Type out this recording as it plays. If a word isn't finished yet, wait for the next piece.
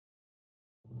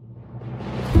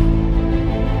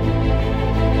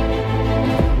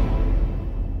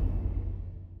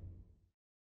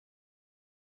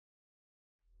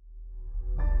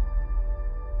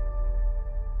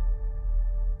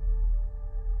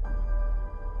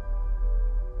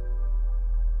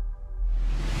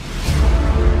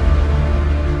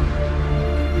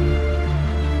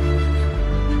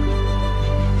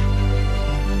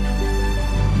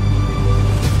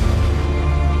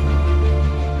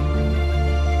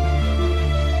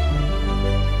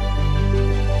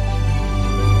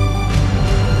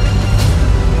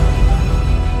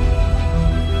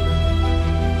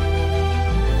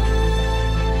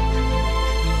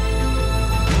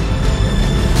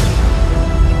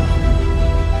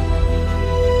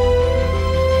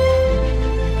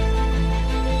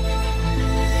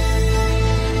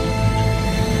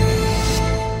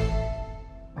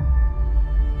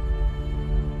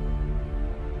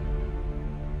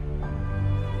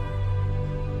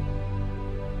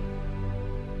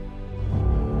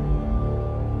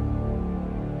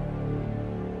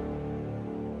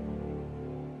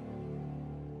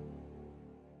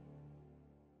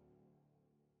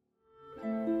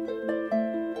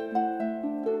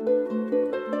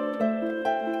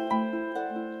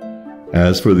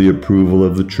As for the approval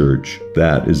of the Church,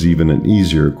 that is even an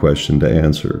easier question to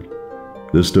answer.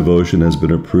 This devotion has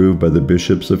been approved by the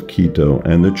bishops of Quito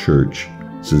and the Church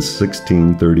since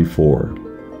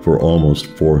 1634, for almost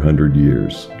 400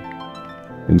 years.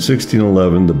 In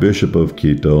 1611, the Bishop of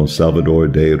Quito, Salvador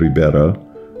de Ribera,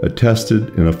 attested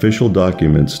in official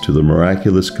documents to the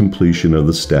miraculous completion of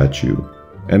the statue,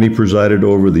 and he presided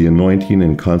over the anointing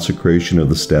and consecration of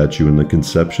the statue in the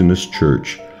Conceptionist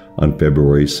Church on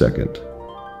February 2nd.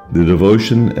 The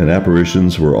devotion and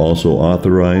apparitions were also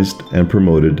authorized and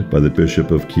promoted by the Bishop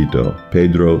of Quito,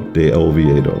 Pedro de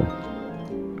Oviedo.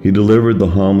 He delivered the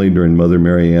homily during Mother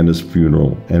Mariana's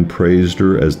funeral and praised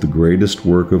her as the greatest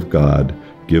work of God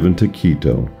given to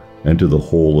Quito and to the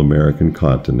whole American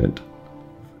continent.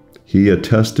 He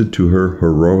attested to her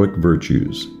heroic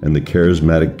virtues and the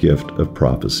charismatic gift of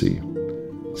prophecy.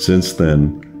 Since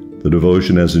then, the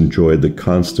devotion has enjoyed the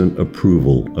constant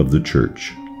approval of the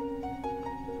Church.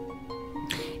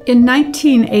 In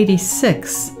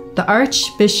 1986, the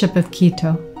Archbishop of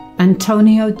Quito,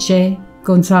 Antonio J.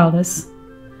 Gonzalez,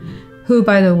 who,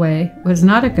 by the way, was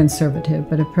not a conservative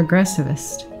but a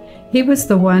progressivist, he was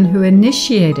the one who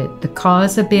initiated the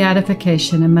cause of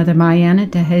beatification of Mother Mariana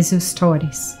de Jesus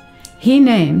Torres. He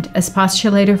named as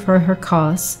postulator for her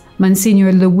cause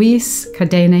Monsignor Luis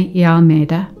Cadena y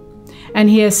Almeida, and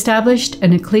he established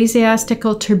an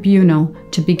ecclesiastical tribunal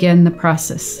to begin the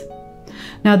process.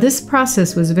 Now, this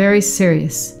process was very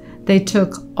serious. They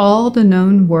took all the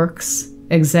known works,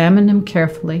 examined them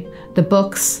carefully, the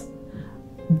books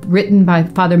written by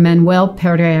Father Manuel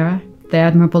Pereira, The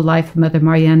Admirable Life of Mother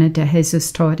Mariana de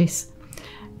Jesus Torres,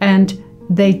 and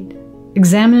they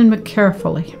examined them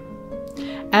carefully.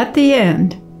 At the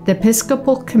end, the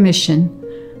Episcopal Commission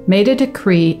made a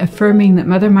decree affirming that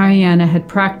Mother Mariana had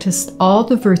practiced all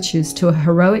the virtues to a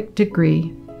heroic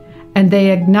degree, and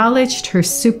they acknowledged her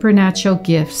supernatural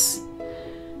gifts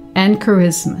and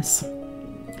charismas.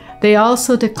 They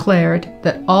also declared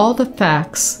that all the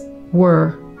facts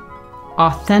were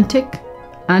authentic,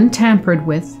 untampered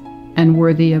with, and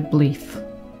worthy of belief.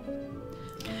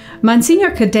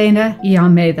 Monsignor Cadena y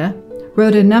Almeida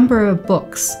wrote a number of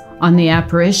books on the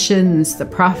apparitions, the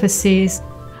prophecies.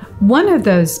 One of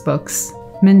those books,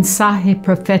 Mensaje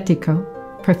Profético,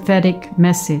 Prophetic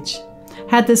Message,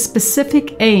 had the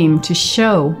specific aim to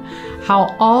show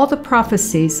how all the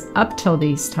prophecies up till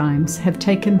these times have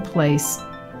taken place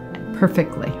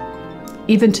perfectly,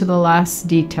 even to the last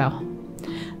detail.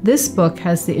 This book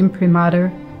has the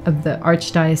imprimatur of the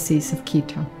Archdiocese of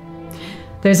Quito.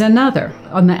 There's another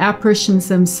on the apparitions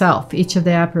themselves, each of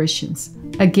the apparitions,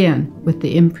 again with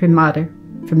the imprimatur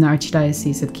from the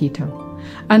Archdiocese of Quito.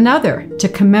 Another to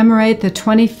commemorate the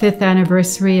 25th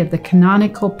anniversary of the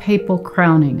canonical papal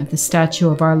crowning of the statue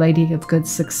of Our Lady of Good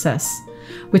Success,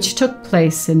 which took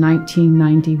place in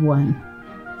 1991.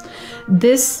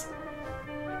 This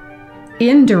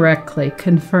indirectly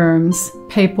confirms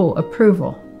papal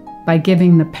approval by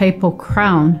giving the papal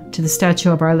crown to the statue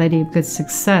of Our Lady of Good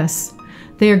Success.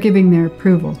 They are giving their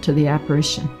approval to the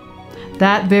apparition.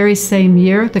 That very same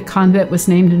year, the convent was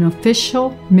named an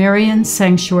official Marian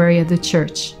sanctuary of the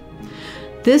Church.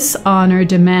 This honor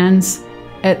demands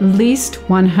at least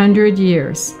 100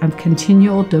 years of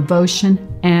continual devotion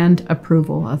and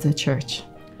approval of the Church.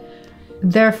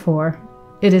 Therefore,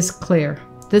 it is clear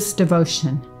this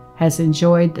devotion has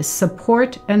enjoyed the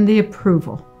support and the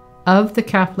approval of the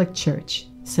Catholic Church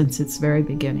since its very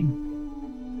beginning.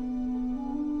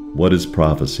 What is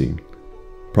prophecy?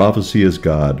 Prophecy is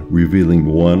God revealing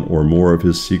one or more of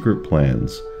his secret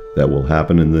plans that will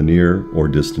happen in the near or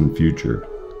distant future.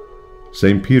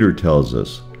 St. Peter tells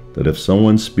us that if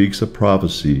someone speaks a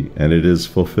prophecy and it is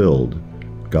fulfilled,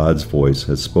 God's voice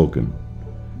has spoken.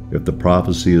 If the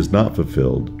prophecy is not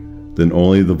fulfilled, then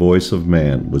only the voice of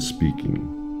man was speaking.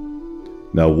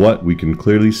 Now what we can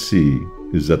clearly see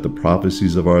is that the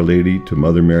prophecies of Our Lady to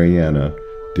Mother Mariana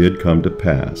did come to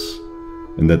pass,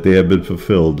 and that they have been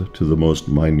fulfilled to the most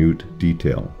minute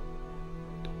detail.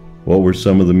 What were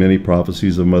some of the many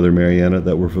prophecies of Mother Mariana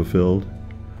that were fulfilled?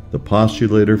 The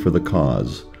postulator for the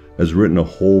cause has written a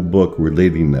whole book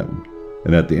relating them,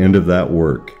 and at the end of that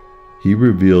work, he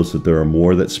reveals that there are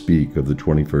more that speak of the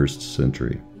 21st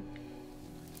century.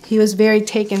 He was very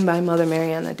taken by Mother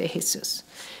Mariana de Jesus,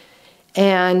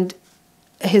 and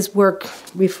his work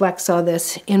reflects all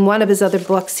this. In one of his other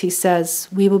books, he says,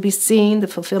 we will be seeing the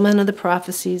fulfillment of the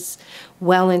prophecies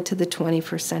well into the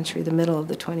 21st century, the middle of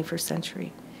the 21st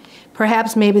century.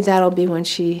 Perhaps maybe that'll be when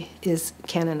she is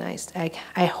canonized.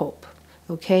 I hope,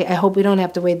 okay? I hope we don't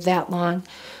have to wait that long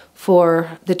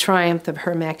for the triumph of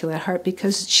her Immaculate Heart,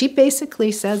 because she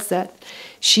basically says that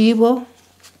she will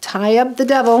tie up the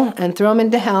devil and throw him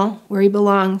into hell where he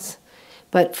belongs.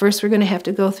 But first we're going to have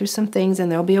to go through some things,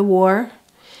 and there'll be a war,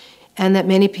 and that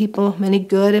many people, many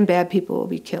good and bad people will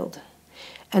be killed.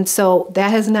 And so that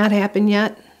has not happened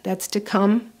yet. That's to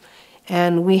come.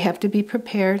 And we have to be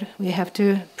prepared. We have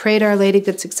to pray to Our Lady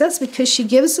good success, because she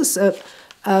gives us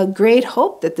a great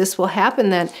hope that this will happen,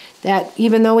 that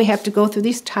even though we have to go through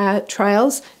these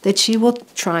trials, that she will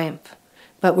triumph.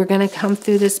 But we're going to come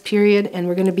through this period, and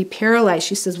we're going to be paralyzed.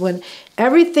 She says, when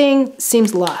everything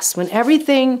seems lost, when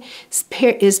everything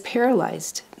is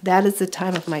paralyzed, that is the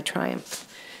time of my triumph.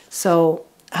 So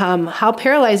how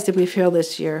paralyzed did we feel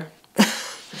this year?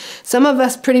 Some of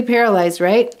us pretty paralyzed,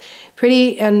 right?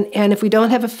 And if we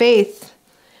don't have a faith,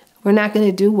 we're not going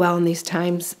to do well in these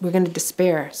times. We're going to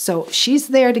despair. So she's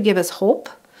there to give us hope.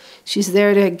 She's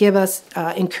there to give us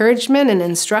encouragement and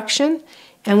instruction.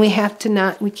 And we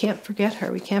can't forget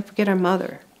her. We can't forget our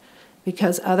mother,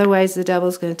 because otherwise the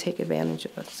devil's going to take advantage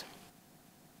of us.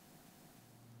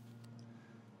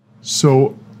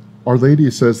 So Our Lady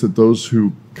says that those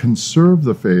who conserve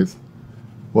the faith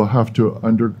will have to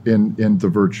in the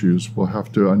virtues will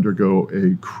have to undergo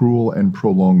a cruel and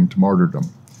prolonged martyrdom.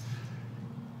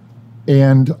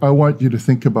 And I want you to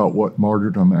think about what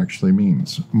martyrdom actually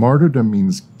means. Martyrdom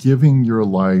means giving your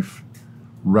life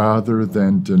rather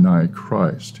than deny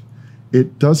Christ.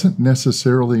 It doesn't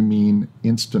necessarily mean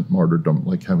instant martyrdom,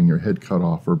 like having your head cut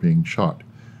off or being shot.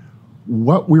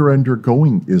 What we're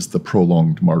undergoing is the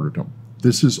prolonged martyrdom.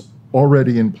 This is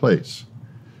already in place.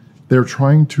 They're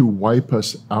trying to wipe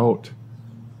us out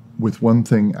with one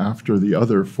thing after the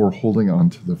other for holding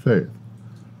on to the faith.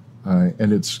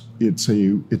 And it's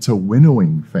a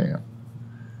winnowing fan.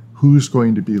 Who's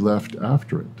going to be left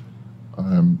after it?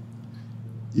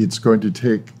 It's going to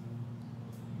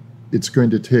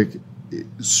take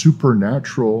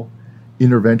supernatural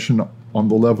intervention on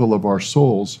the level of our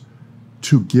souls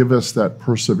to give us that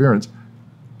perseverance,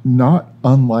 not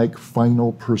unlike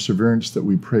final perseverance that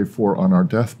we pray for on our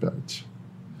deathbeds,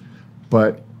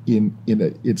 but in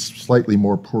its slightly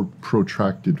more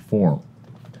protracted form.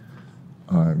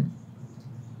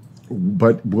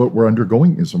 But what we're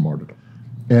undergoing is a martyrdom,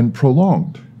 and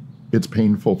prolonged. It's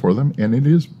painful for them, and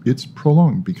it's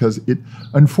prolonged, because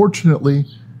unfortunately,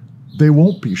 they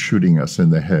won't be shooting us in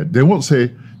the head. They won't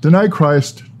say, deny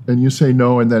Christ, and you say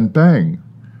no, and then bang.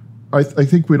 I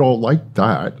think we'd all like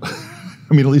that.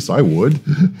 I mean, at least I would.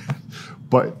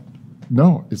 But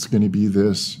no, it's going to be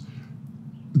this.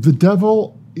 The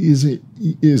devil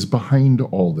is behind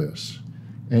all this,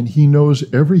 and he knows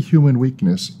every human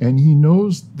weakness, and he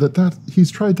knows that he's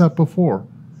tried that before.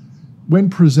 When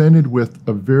presented with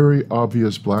a very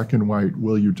obvious black and white,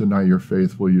 will you deny your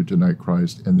faith, will you deny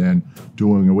Christ, and then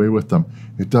doing away with them,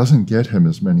 it doesn't get him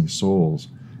as many souls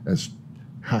as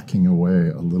hacking away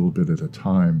a little bit at a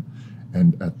time,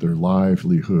 and at their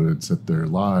livelihoods, at their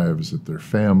lives, at their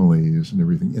families and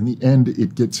everything. In the end,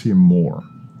 it gets him more.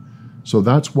 So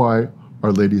that's why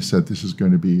Our Lady said this is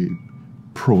going to be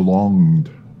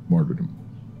prolonged martyrdom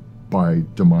by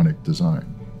demonic design.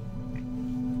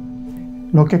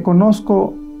 Lo que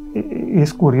conozco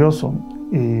es curioso.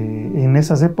 En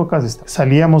esas épocas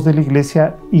salíamos de la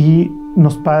iglesia y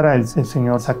nos para el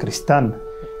señor sacristán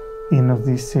y nos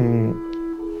dice,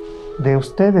 de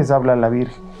ustedes habla la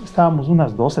Virgen. Estábamos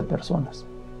unas 12 personas.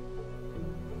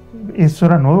 Eso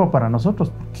era nuevo para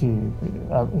nosotros, porque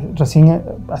recién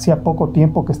hacía poco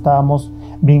tiempo que estábamos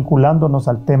vinculándonos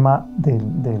al tema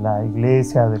de la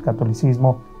iglesia, del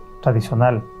catolicismo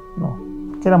tradicional, ¿no?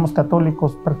 Que éramos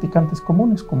católicos practicantes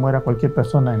comunes, como era cualquier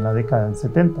persona en la década del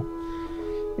 70.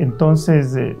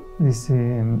 Entonces,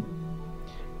 dice,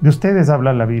 de ustedes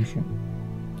habla la Virgen.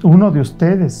 Uno de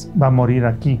ustedes va a morir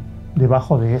aquí,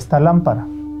 debajo de esta lámpara.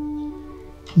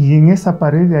 Y en esa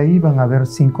pared de ahí van a haber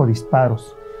 5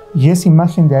 disparos. Y esa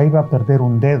imagen de ahí va a perder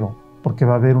un dedo, porque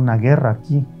va a haber una guerra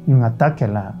aquí y un ataque a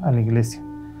la iglesia.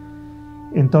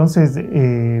 Entonces,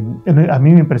 a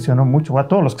mí me impresionó mucho, a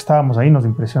todos los que estábamos ahí nos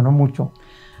impresionó mucho.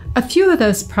 A few of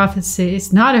those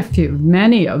prophecies, not a few,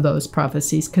 many of those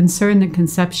prophecies concern the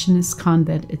Conceptionist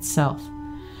convent itself.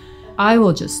 I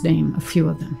will just name a few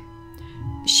of them.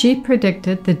 She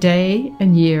predicted the day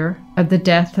and year of the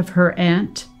death of her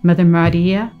aunt, Mother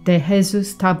Maria de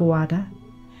Jesus Taboada,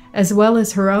 as well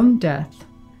as her own death,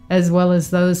 as well as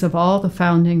those of all the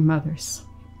founding mothers.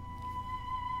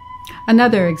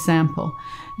 Another example,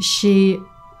 she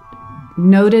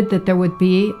noted that there would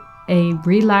be a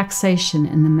relaxation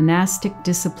in the monastic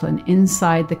discipline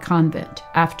inside the convent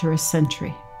after a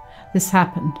century. This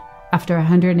happened after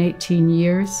 118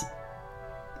 years.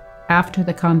 After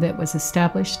the convent was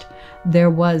established, there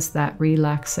was that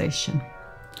relaxation.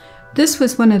 This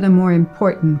was one of the more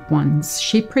important ones.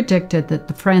 She predicted that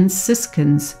the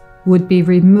Franciscans would be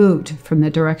removed from the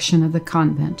direction of the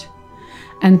convent,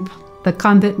 and the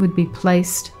convent would be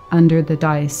placed under the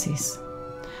diocese.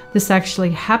 This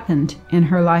actually happened in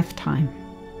her lifetime.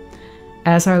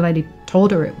 As Our Lady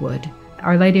told her it would,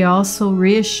 Our Lady also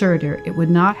reassured her it would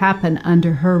not happen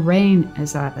under her reign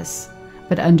as abbess,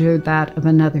 but under that of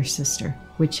another sister,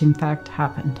 which in fact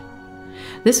happened.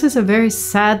 This was a very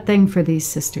sad thing for these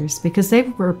sisters because they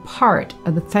were part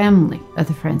of the family of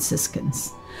the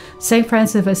Franciscans. St.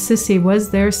 Francis of Assisi was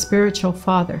their spiritual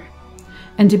father,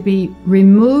 and to be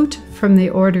removed from the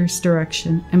order's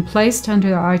direction and placed under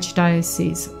the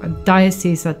archdiocese, or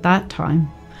diocese at that time,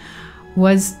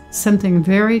 was something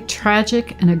very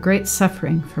tragic and a great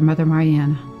suffering for Mother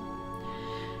Mariana.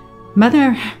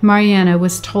 Mother Mariana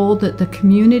was told that the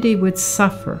community would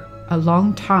suffer a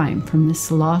long time from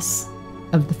this loss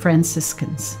of the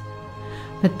Franciscans,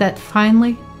 but that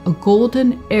finally a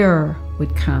golden era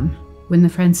would come when the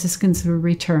Franciscans would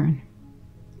return.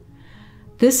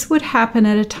 This would happen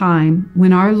at a time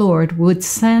when our Lord would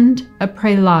send a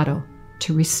prelado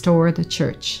to restore the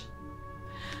church.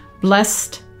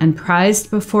 Blessed and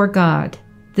prized before God,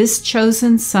 this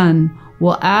chosen son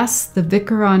will ask the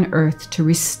vicar on earth to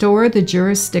restore the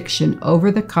jurisdiction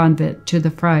over the convent to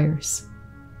the friars.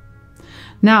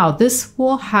 Now, this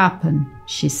will happen,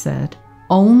 she said,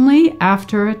 only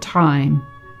after a time,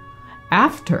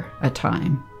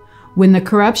 when the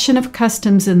corruption of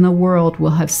customs in the world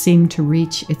will have seemed to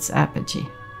reach its apogee.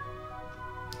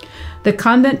 The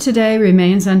convent today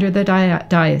remains under the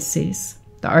diocese,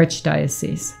 the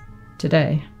archdiocese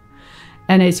today,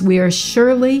 and as we are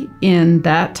surely in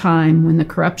that time when the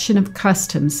corruption of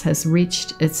customs has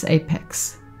reached its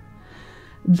apex.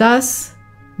 Thus,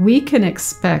 we can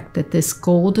expect that this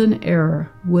golden era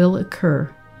will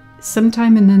occur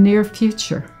sometime in the near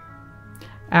future,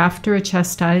 after a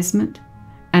chastisement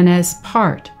and as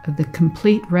part of the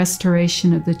complete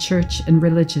restoration of the church and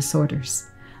religious orders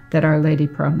that Our Lady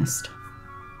promised.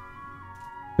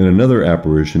 In another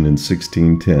apparition in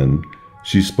 1610,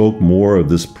 she spoke more of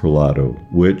this prelado,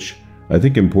 which, I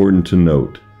think important to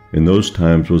note, in those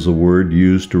times was a word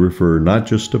used to refer not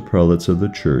just to prelates of the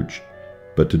church,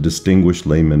 but to distinguished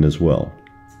laymen as well.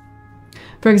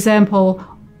 For example,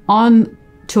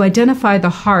 to identify the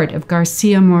heart of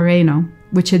Garcia Moreno,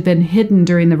 which had been hidden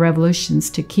during the revolutions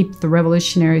to keep the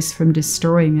revolutionaries from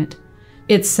destroying it,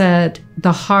 it said,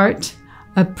 the heart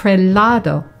of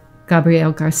Prelado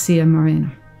Gabriel Garcia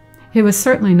Moreno. He was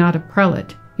certainly not a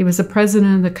prelate. He was a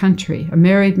president of the country, a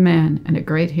married man, and a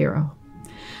great hero.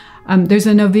 There's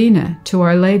a novena to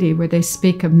Our Lady where they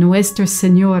speak of Nuestra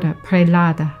Señora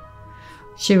Prelada.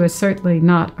 She was certainly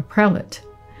not a prelate,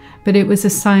 but it was a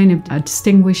sign of a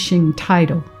distinguishing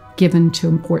title given to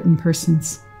important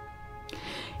persons.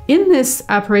 In this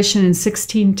apparition in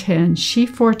 1610, she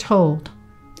foretold,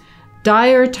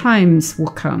 dire times will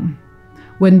come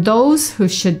when those who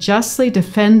should justly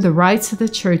defend the rights of the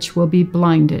church will be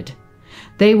blinded.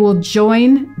 They will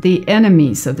join the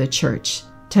enemies of the church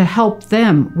to help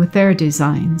them with their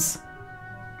designs.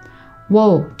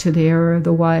 Woe to the error of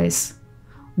the wise.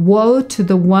 Woe to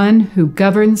the one who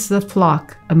governs the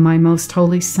flock of my most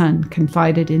holy Son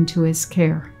confided into his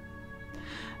care.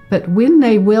 But when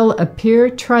they will appear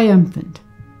triumphant,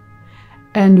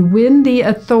 and when the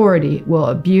authority will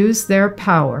abuse their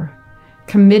power,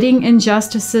 committing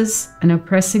injustices and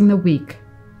oppressing the weak,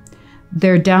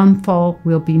 their downfall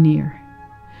will be near.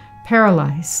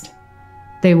 Paralyzed,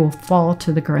 they will fall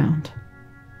to the ground.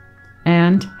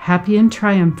 And, happy and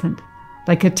triumphant,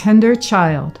 like a tender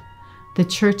child, the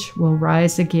church will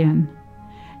rise again,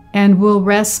 and will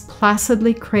rest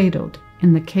placidly cradled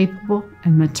in the capable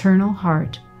and maternal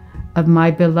heart of my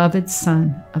beloved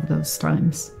Son of those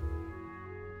times.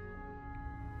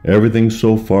 Everything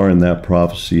so far in that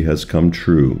prophecy has come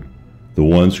true. The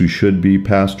ones who should be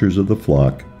pastors of the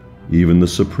flock, even the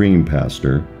supreme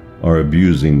pastor, are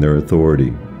abusing their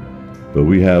authority. But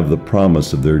we have the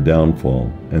promise of their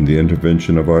downfall and the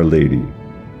intervention of Our Lady.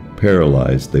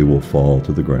 Paralyzed, they will fall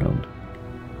to the ground.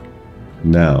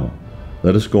 Now,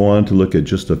 let us go on to look at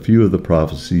just a few of the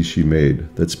prophecies she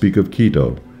made that speak of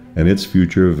Quito and its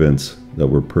future events that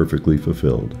were perfectly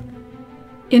fulfilled.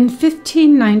 In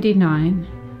 1599,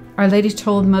 Our Lady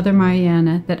told Mother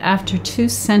Mariana that after 2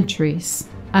 centuries,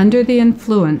 under the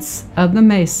influence of the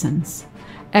Masons,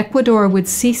 Ecuador would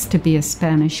cease to be a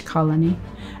Spanish colony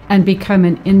and become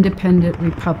an independent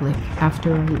republic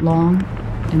after a long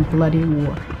and bloody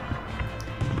war.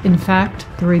 In fact,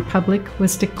 the republic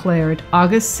was declared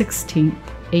August 16,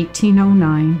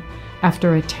 1809,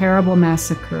 after a terrible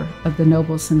massacre of the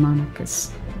nobles and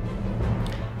monarchists.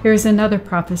 Here's another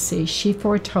prophecy she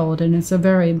foretold, and it's a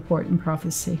very important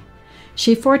prophecy.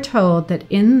 She foretold that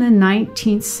in the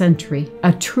 19th century,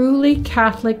 a truly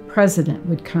Catholic president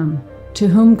would come, to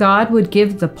whom God would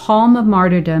give the palm of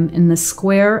martyrdom in the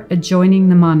square adjoining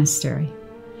the monastery.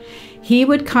 He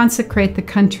would consecrate the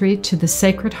country to the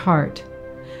Sacred Heart,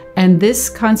 and this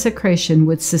consecration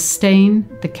would sustain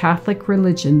the Catholic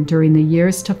religion during the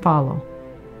years to follow,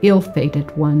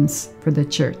 ill-fated ones for the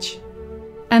Church.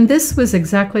 And this was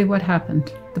exactly what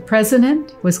happened. The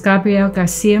president was Gabriel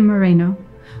Garcia Moreno,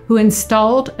 who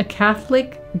installed a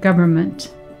Catholic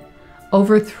government,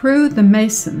 overthrew the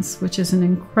Masons, which is an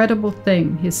incredible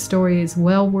thing. His story is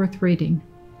well worth reading.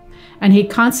 And he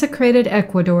consecrated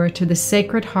Ecuador to the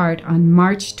Sacred Heart on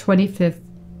March 25th,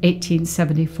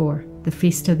 1874, the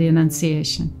Feast of the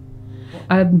Annunciation.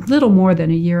 A little more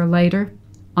than a year later,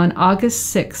 on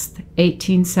August 6th,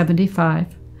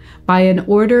 1875, by an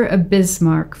order of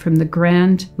Bismarck from the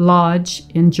Grand Lodge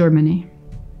in Germany,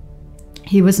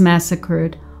 he was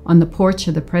massacred on the porch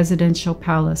of the presidential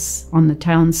palace on the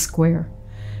town square,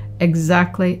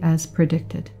 exactly as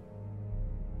predicted.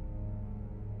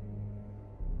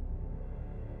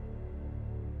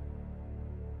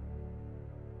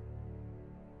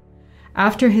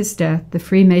 After his death, the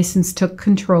Freemasons took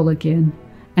control again,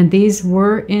 and these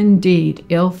were indeed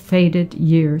ill-fated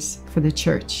years for the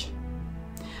Church.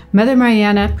 Mother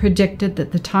Mariana predicted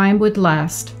that the time would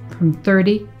last from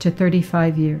 30 to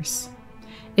 35 years.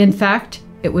 In fact,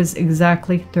 it was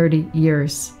exactly 30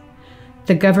 years.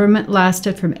 The government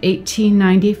lasted from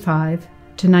 1895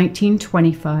 to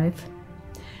 1925.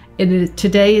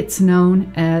 Today it's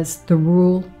known as the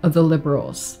rule of the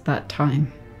liberals, that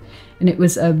time. And it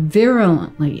was a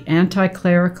virulently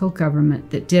anti-clerical government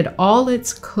that did all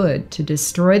it could to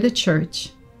destroy the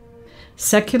Church,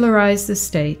 secularize the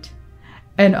state,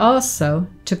 and also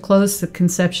to close the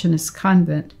Conceptionist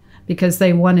convent because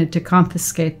they wanted to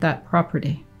confiscate that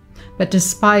property. But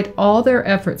despite all their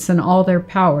efforts and all their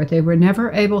power, they were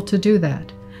never able to do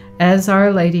that, as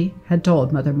Our Lady had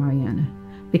told Mother Mariana,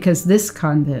 because this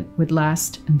convent would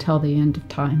last until the end of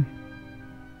time.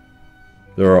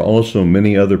 There are also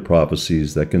many other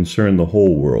prophecies that concern the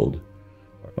whole world.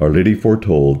 Our Lady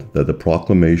foretold that the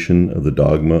proclamation of the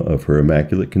dogma of her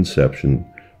Immaculate Conception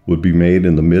would be made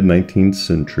in the mid-19th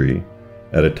century,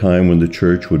 at a time when the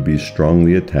Church would be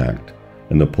strongly attacked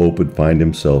and the Pope would find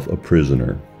himself a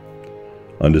prisoner.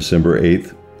 On December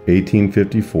 8,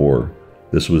 1854,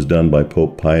 this was done by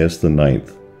Pope Pius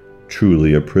IX,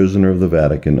 truly a prisoner of the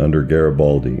Vatican under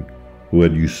Garibaldi, who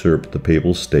had usurped the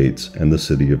Papal States and the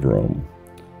city of Rome.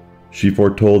 She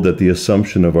foretold that the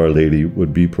Assumption of Our Lady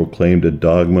would be proclaimed a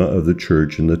dogma of the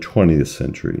Church in the 20th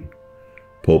century.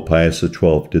 Pope Pius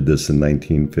XII did this in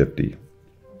 1950.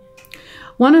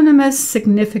 One of the most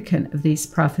significant of these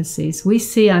prophecies we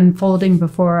see unfolding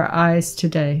before our eyes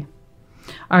today.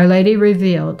 Our Lady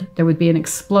revealed there would be an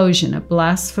explosion of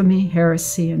blasphemy,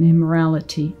 heresy, and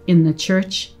immorality in the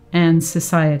Church and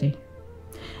society.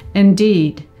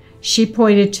 Indeed, she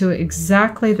pointed to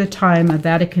exactly the time of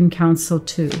Vatican Council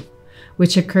II,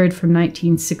 which occurred from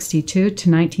 1962 to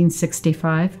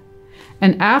 1965,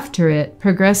 and after it,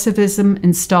 progressivism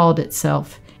installed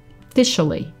itself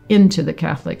officially into the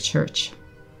Catholic Church.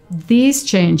 These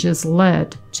changes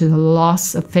led to the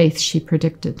loss of faith she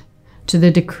predicted, to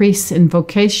the decrease in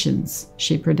vocations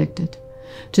she predicted,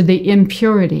 to the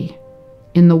impurity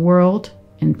in the world,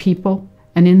 in people,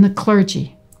 and in the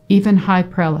clergy, even high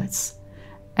prelates,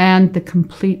 and the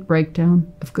complete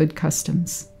breakdown of good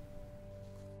customs.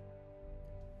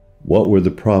 What were the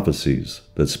prophecies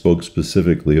that spoke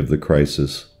specifically of the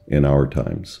crisis in our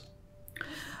times?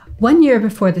 1 year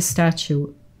before the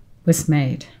statue was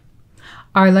made,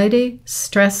 Our Lady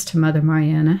stressed to Mother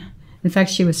Mariana, in fact,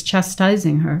 she was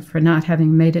chastising her for not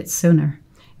having made it sooner.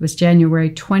 It was January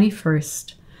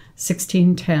 21st,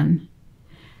 1610,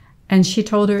 and she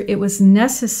told her it was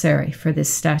necessary for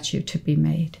this statue to be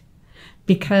made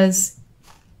because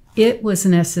it was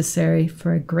necessary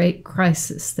for a great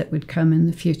crisis that would come in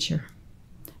the future,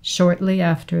 shortly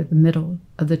after the middle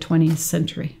of the 20th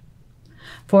century.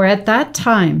 For at that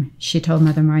time, she told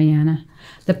Mother Mariana,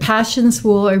 the passions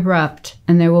will erupt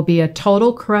and there will be a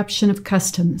total corruption of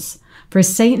customs, for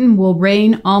Satan will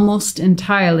reign almost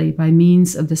entirely by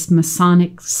means of this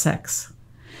Masonic sects.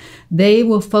 They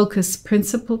will focus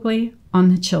principally on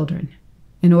the children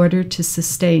in order to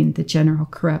sustain the general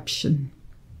corruption.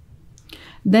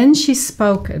 Then she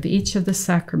spoke of each of the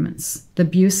sacraments, the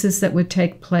abuses that would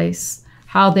take place,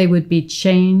 how they would be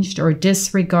changed or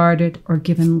disregarded or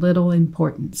given little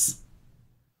importance.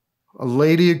 A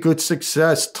lady of good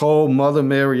success told Mother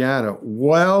Mariana,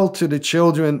 well, to the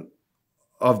children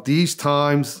of these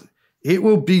times, it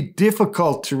will be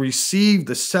difficult to receive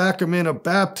the sacrament of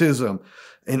baptism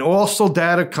and also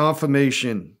that of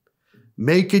confirmation.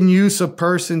 Making use of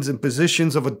persons in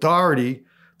positions of authority,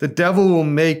 the devil will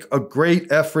make a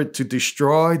great effort to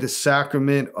destroy the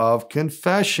sacrament of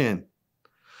confession.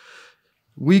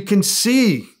 We can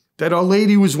see that Our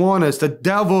Lady was warning us. The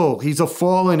devil, he's a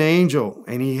fallen angel,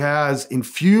 and he has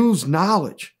infused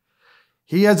knowledge.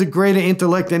 He has a greater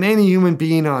intellect than any human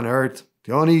being on earth.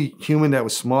 The only human that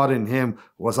was smarter than him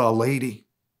was Our Lady.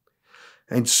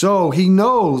 And so he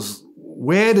knows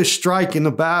where to strike in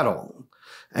the battle.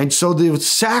 And so the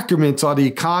sacraments are the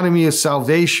economy of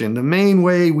salvation. The main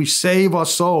way we save our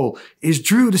soul is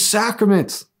through the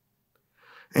sacraments.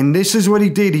 And this is what he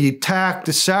did. He attacked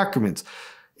the sacraments.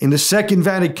 In the Second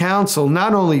Vatican Council,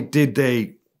 not only did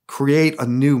they create a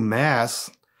new Mass,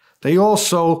 they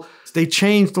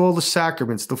changed all the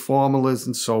sacraments, the formulas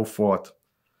and so forth.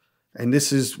 And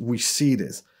we see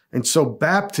this. And so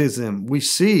baptism, we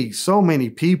see so many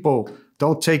people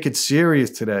don't take it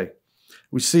serious today.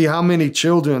 We see how many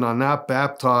children are not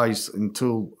baptized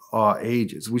until our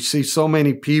ages. We see so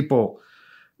many people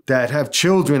that have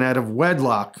children out of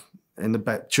wedlock and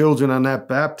the children are not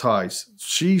baptized.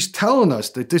 She's telling us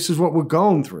that this is what we're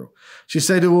going through. She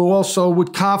said it will also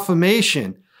with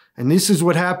confirmation. And this is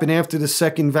what happened after the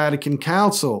Second Vatican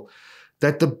Council,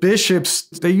 that the bishops,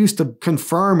 they used to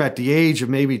confirm at the age of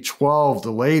maybe 12,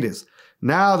 the latest.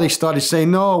 Now they started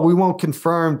saying, no, we won't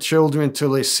confirm children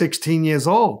until they're 16 years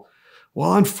old.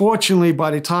 Well, unfortunately,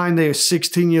 by the time they're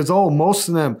 16 years old, most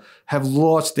of them have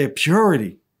lost their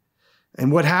purity.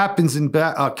 And what happens in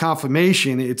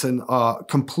confirmation, it's a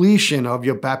completion of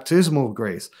your baptismal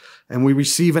grace. And we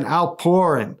receive an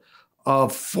outpouring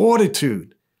of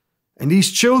fortitude. And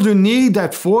these children need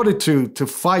that fortitude to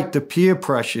fight the peer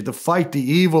pressure, to fight the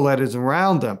evil that is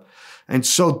around them. And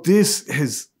so this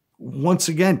has, once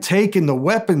again, taken the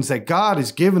weapons that God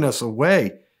has given us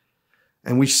away.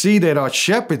 And we see that our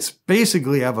shepherds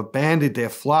basically have abandoned their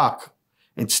flock.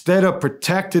 Instead of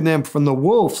protecting them from the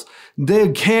wolves,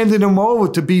 they're handing them over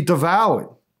to be devoured.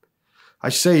 I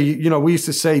say, we used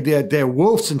to say they're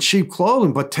wolves in sheep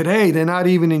clothing, but today they're not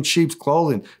even in sheep's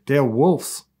clothing. They're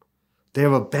wolves. They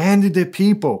have abandoned their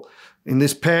people. In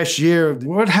this past year,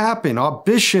 what happened? Our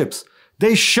bishops,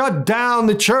 they shut down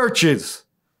the churches.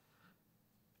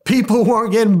 People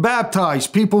weren't getting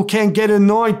baptized. People can't get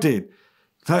anointed.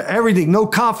 Everything, no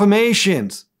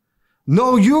confirmations,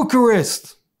 no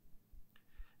Eucharist.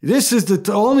 This is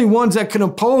the only ones that can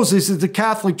oppose this is the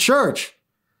Catholic Church.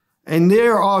 And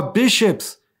there are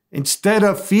bishops, instead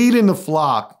of feeding the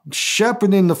flock,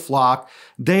 shepherding the flock,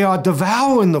 they are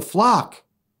devouring the flock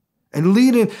and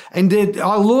leading. And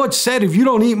our Lord said, if you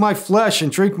don't eat my flesh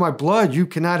and drink my blood, you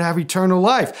cannot have eternal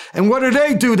life. And what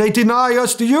do? They deny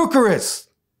us the Eucharist.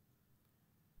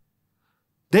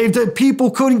 The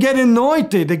people couldn't get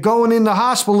anointed. They're going in the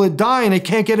hospital, they're dying, they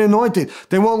can't get anointed.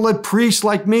 They won't let priests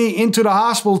like me into the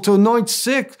hospital to anoint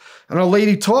sick. And Our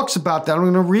Lady talks about that. I'm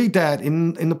going to read that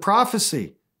in the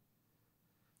prophecy.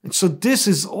 And so this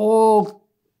is all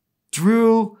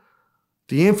through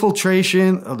the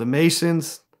infiltration of the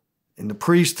Masons in the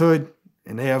priesthood,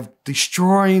 and they have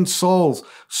destroying souls.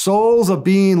 Souls are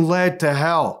being led to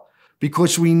hell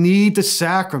because we need the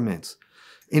sacraments.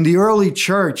 In the early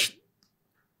church,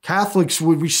 Catholics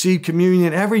would receive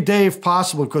communion every day if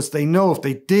possible because they know if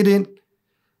they didn't,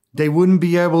 they wouldn't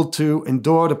be able to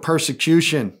endure the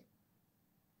persecution.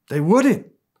 They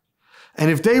wouldn't.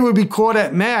 And if they would be caught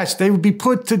at Mass, they would be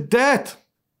put to death.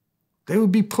 They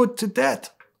would be put to death.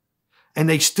 And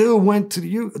they still went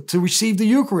to receive the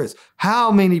Eucharist. How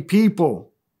many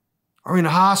people are in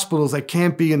hospitals that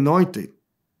can't be anointed?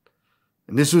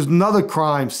 And this was another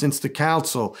crime since the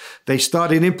council. They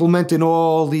started implementing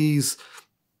all these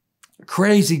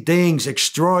crazy things,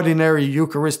 extraordinary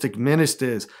Eucharistic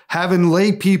ministers, having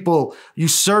lay people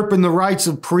usurping the rights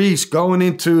of priests, going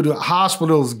into the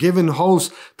hospitals, giving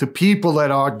hosts to people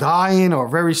that are dying or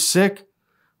very sick.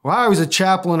 Well, I was a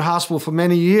chaplain in a hospital for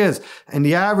many years, and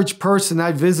the average person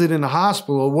I visited in the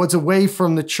hospital was away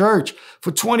from the church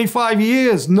for 25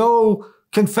 years, no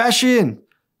confession.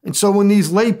 And so when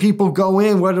these lay people go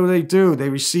in, what do? They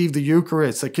receive the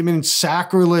Eucharist. They commit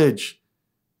sacrilege.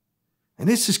 And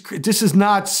this is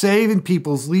not saving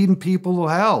people, it's leading people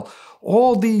to hell.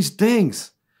 All these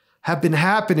things have been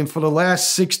happening for the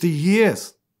last 60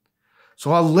 years.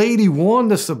 So Our Lady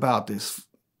warned us about this.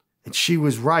 And she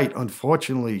was right.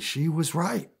 Unfortunately, she was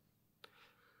right.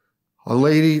 Our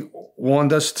Lady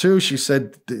warned us too. She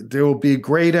said there will be a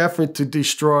great effort to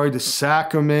destroy the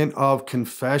Sacrament of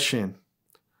Confession.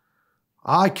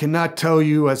 I cannot tell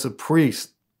you as a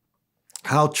priest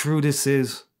how true this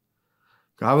is.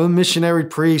 I'm a missionary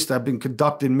priest. I've been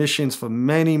conducting missions for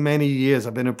many, many years.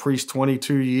 I've been a priest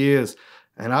 22 years.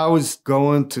 And I was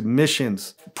going to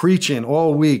missions, preaching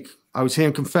all week. I was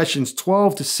hearing confessions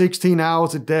 12 to 16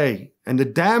 hours a day. And the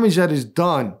damage that is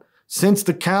done since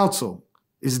the council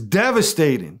is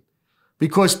devastating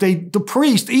because the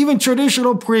priest, even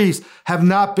traditional priests, have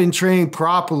not been trained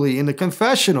properly in the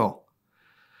confessional.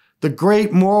 The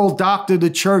great moral doctor of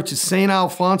the church is St.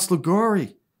 Alphonse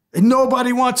Liguori, and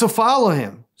nobody wants to follow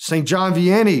him. St. John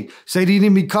Vianney said he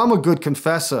didn't become a good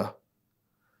confessor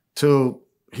till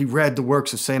he read the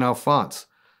works of St. Alphonse.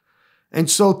 And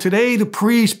so today the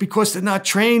priests, because they're not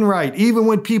trained right, even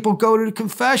when people go to the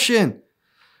confession,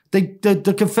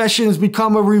 the confession has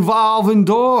become a revolving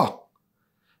door.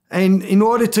 And in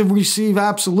order to receive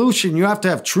absolution, you have to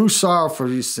have true sorrow for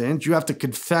your sins. You have to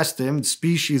confess them in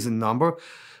species and number.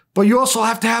 But you also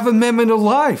have to have amendment of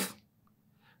life.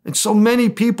 And so many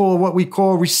people are what we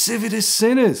call recidivist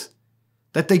sinners,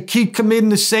 that they keep committing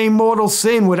the same mortal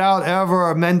sin without ever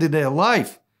amending their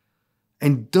life.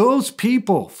 And those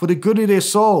people, for the good of their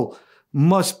soul,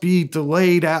 must be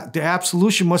delayed. The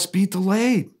absolution must be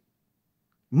delayed.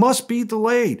 Must be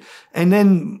delayed. And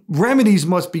then remedies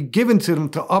must be given to them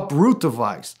to uproot the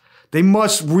vice. They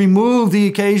must remove the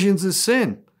occasions of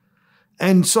sin.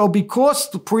 And so because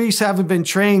the priests haven't been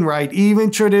trained right,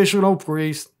 even traditional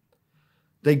priests,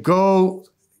 they go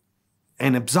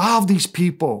and absolve these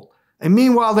people. And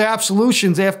meanwhile, the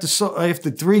absolutions after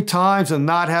 3 times of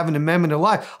not having amendment of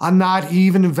life are not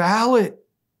even valid.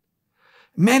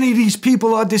 Many of these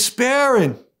people are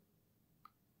despairing.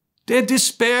 They're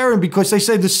despairing because they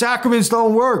say the sacraments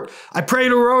don't work. I pray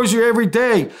the rosary every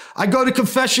day. I go to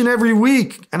confession every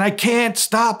week, and I can't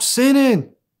stop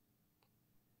sinning.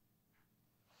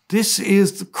 This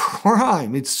is the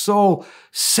crime. It's so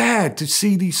sad to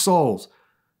see these souls.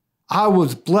 I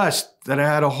was blessed that I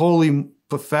had a holy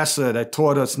professor that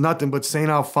taught us nothing but St.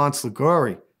 Alphonse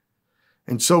Liguori.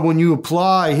 And so when you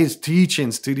apply his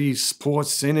teachings to these poor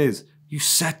sinners, you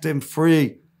set them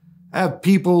free. I have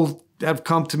people that have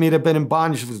come to me that have been in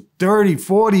bondage for 30,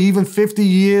 40, even 50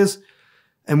 years.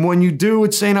 And when you do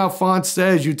what St. Alphonse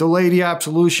says, you delay the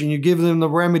absolution, you give them the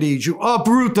remedies, you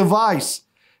uproot the vice.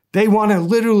 They want to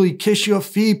literally kiss your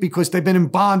feet because they've been in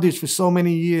bondage for so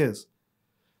many years.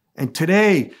 And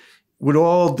today, with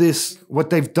all this, what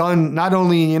they've done, not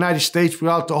only in the United States,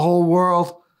 throughout the whole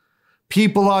world,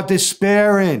 people are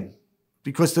despairing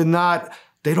because they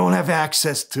don't have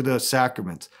access to the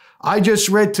sacraments. I just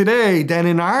read today that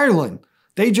in Ireland,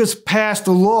 they just passed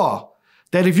a law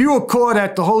that if you were caught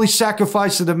at the holy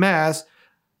sacrifice of the Mass,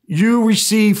 you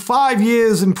receive 5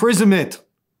 years imprisonment.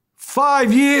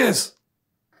 5 years.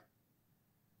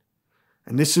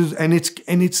 And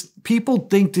it's people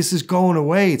think this is going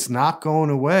away. It's not going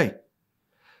away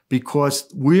because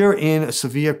we're in a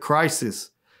severe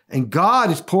crisis. And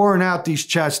God is pouring out these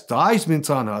chastisements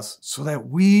on us so that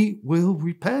we will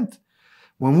repent.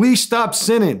 When we stop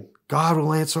sinning, God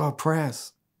will answer our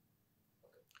prayers.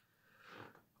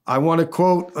 I want to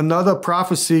quote another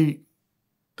prophecy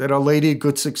that Our Lady of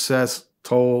Good Success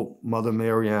told Mother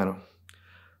Mariana.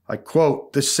 I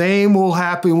quote, "The same will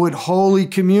happen with Holy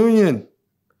Communion.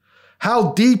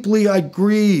 How deeply I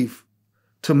grieve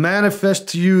to manifest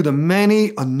to you the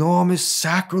many enormous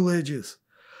sacrileges,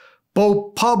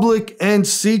 both public and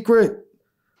secret,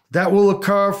 that will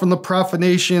occur from the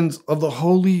profanations of the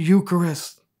Holy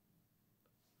Eucharist."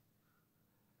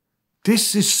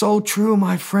 This is so true,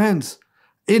 my friends.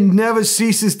 It never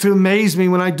ceases to amaze me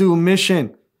when I do a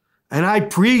mission and I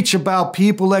preach about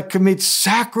people that commit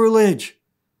sacrilege,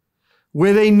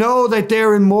 where they know that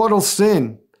they're in mortal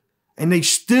sin and they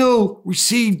still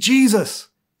receive Jesus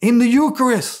in the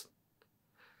Eucharist.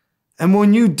 And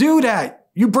when you do that,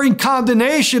 you bring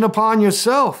condemnation upon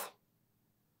yourself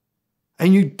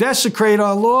and you desecrate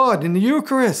our Lord in the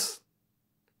Eucharist.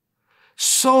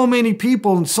 So many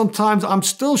people, and sometimes I'm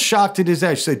still shocked to this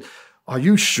day, said, "Are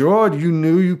you sure you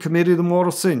knew you committed a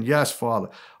mortal sin?" "Yes, Father."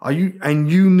 And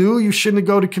you knew you shouldn't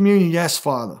go to communion?" "Yes,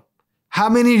 Father." "How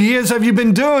many years have you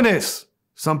been doing this?"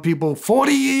 Some people,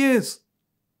 40 years.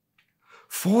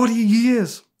 40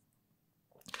 years.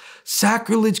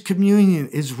 Sacrilege communion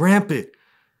is rampant.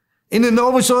 In the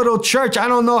Novus Ordo Church, I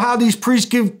don't know how these priests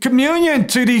give communion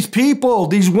to these people,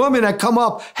 these women that come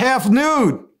up half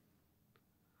nude.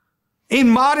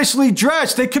 Immodestly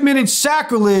dressed, they're committing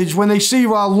sacrilege when they see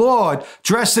our Lord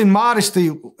dressed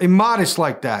immodest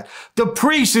like that. The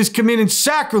priest is committing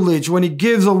sacrilege when he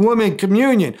gives a woman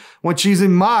communion when she's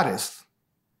immodest.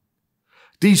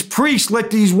 These priests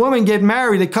let these women get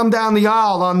married. They come down the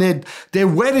aisle on their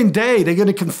wedding day. They're going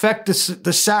to confect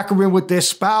the sacrament with their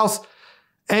spouse.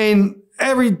 and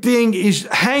everything is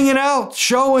hanging out,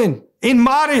 showing,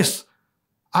 immodest.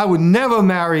 I would never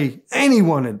marry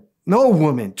anyone, no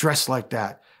woman dressed like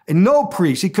that, and no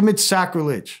priest. He commits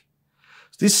sacrilege.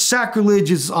 This sacrilege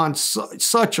is on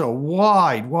such a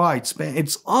wide span.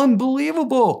 It's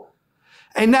unbelievable.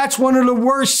 And that's one of the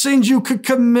worst sins you could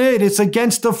commit. It's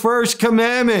against the first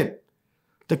commandment.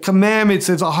 The commandments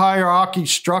is a hierarchy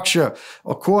structure.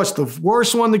 Of course, the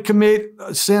worst one to commit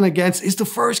a sin against is the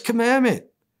first commandment.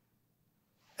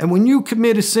 And when you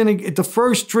commit a sin, the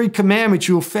first 3 commandments,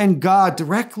 you offend God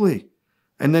directly.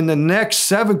 And then the next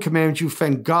 7 commandments, you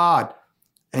offend God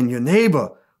and your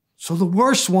neighbor. So the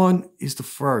worst one is the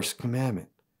first commandment.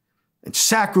 And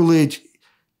sacrilege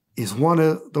is one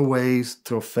of the ways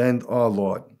to offend our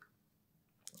Lord.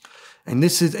 And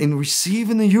this is in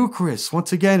receiving the Eucharist.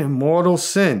 Once again, in mortal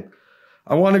sin.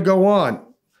 I want to go on.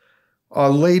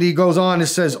 Our Lady goes on and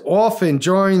says, often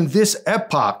during this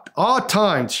epoch, our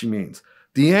times, she means,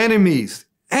 the enemies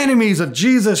of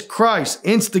Jesus Christ,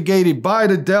 instigated by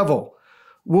the devil,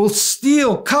 will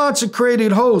steal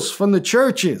consecrated hosts from the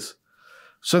churches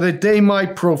so that they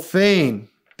might profane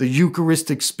the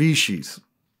Eucharistic species.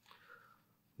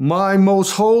 My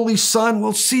most holy Son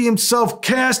will see himself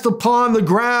cast upon the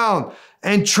ground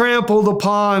and trampled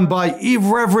upon by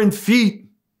irreverent feet.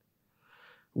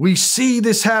 We see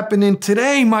this happening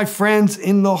today, my friends,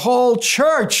 in the whole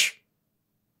church.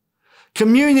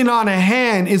 Communion on a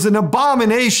hand is an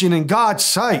abomination in God's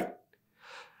sight.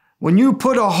 When you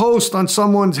put a host on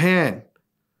someone's hand,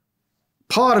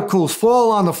 particles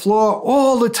fall on the floor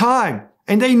all the time,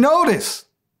 and they notice.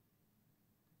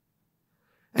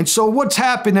 And so what's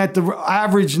happened at the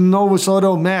average Novus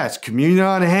Ordo Mass? Communion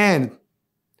on a hand.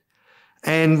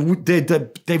 And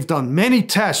they've done many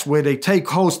tests where they take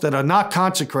hosts that are not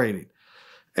consecrated,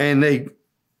 and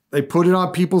they put it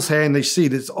on people's hand. They see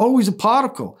there's always a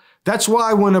particle. That's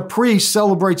why when a priest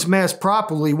celebrates Mass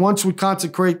properly, once we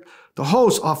consecrate the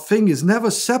host, our fingers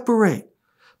never separate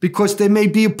because there may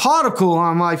be a particle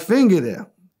on my finger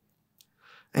there.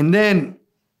 And then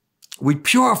we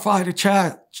purify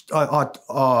the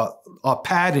our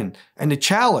paten and the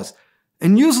chalice.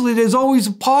 And usually there's always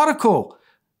a particle.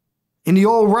 In the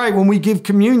old rite, when we give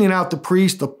communion out to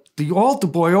priest, the altar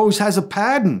boy always has a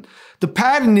paten. The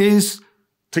paten is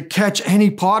to catch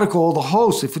any particle of the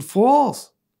host if it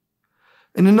falls.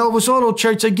 In the Novus Ordo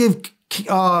Church, they give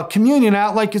communion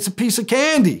out like it's a piece of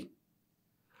candy.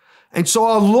 And so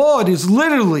our Lord is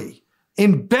literally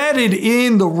embedded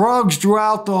in the rugs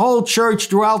throughout the whole church,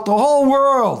 throughout the whole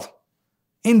world.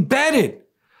 Embedded.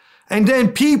 And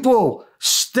then people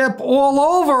step all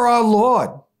over our Lord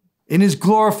in his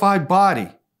glorified body.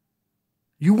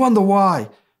 You wonder why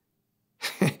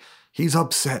he's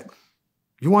upset.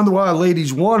 You wonder why our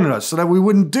Lady's warning us so that we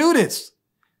wouldn't do this.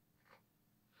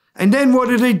 And then what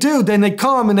do? Then they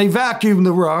come and they vacuum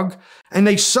the rug and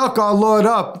they suck our Lord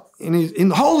up in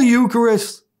the Holy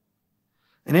Eucharist.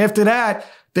 And after that,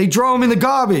 they throw him in the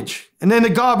garbage. And then the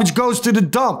garbage goes to the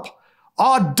dump.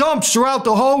 Our dumps throughout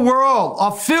the whole world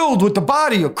are filled with the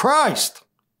body of Christ.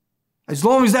 As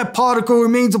long as that particle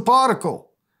remains a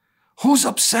particle. Who's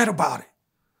upset about it?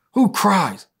 Who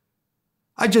cries?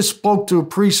 I just spoke to a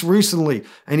priest recently,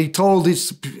 and he told his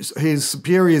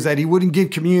superiors that he wouldn't give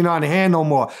communion on the hand no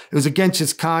more. It was against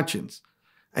his conscience.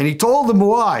 And he told them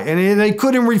why, and they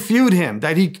couldn't refute him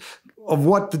of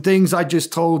what the things I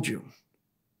just told you.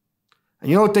 And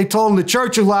you know what they told him? The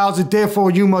church allows it, therefore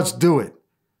you must do it.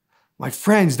 My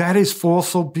friends, that is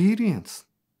false obedience.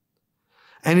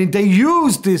 And they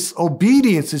use this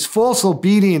obedience, this false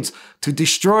obedience, to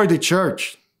destroy the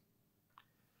church.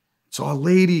 So Our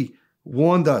Lady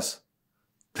warned us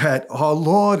that our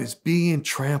Lord is being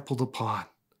trampled upon.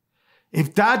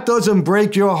 If that doesn't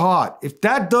break your heart, if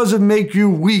that doesn't make you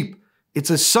weep, it's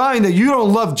a sign that you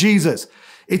don't love Jesus.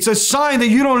 It's a sign that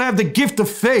you don't have the gift of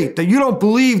faith, that you don't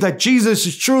believe that Jesus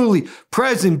is truly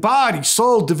present, body,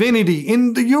 soul, divinity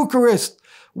in the Eucharist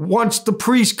once the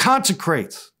priest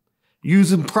consecrates,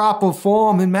 using proper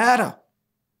form and matter.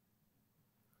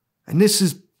 And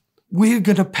we're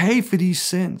going to pay for these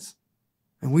sins.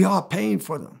 And we are paying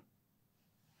for them.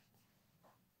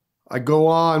 I go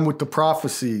on with the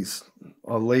prophecies.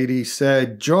 Our Lady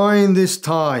said, during this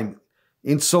time,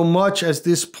 insomuch as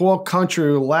this poor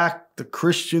country lacked the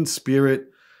Christian spirit,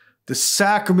 the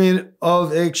sacrament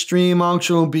of extreme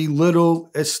unction will be little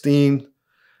esteemed.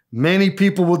 Many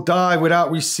people will die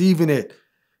without receiving it,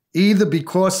 either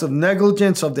because of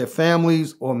negligence of their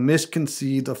families or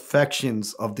misconceived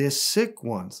affections of their sick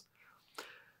ones.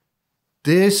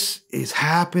 This is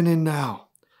happening now.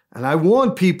 And I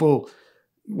warn people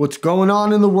what's going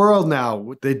on in the world now.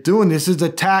 What they're doing, this is an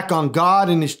attack on God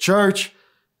and his church.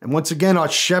 And once again, our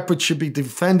shepherds should be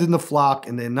defending the flock,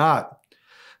 and they're not.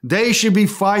 They should be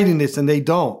fighting this, and they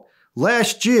don't.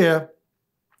 Last year,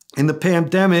 in the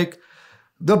pandemic,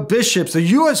 the bishops, the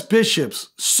U.S. bishops,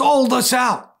 sold us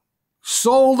out.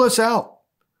 Sold us out.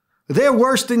 They're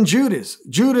worse than Judas.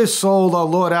 Judas sold our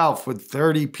Lord out for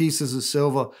 30 pieces of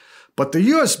silver. But the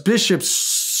U.S. bishops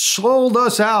sold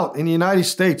us out in the United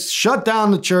States, shut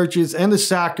down the churches and the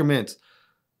sacraments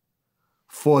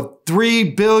for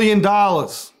 $3 billion.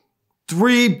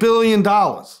 $3 billion.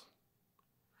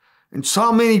 And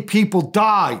so many people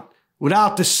died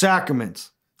without the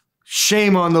sacraments.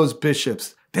 Shame on those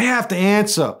bishops. They have to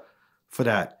answer for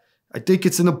that. I think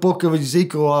it's in the book of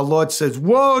Ezekiel, our Lord says,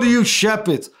 woe to you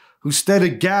shepherds, who instead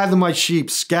of gathering my sheep,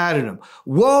 scattered them.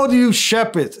 Woe to you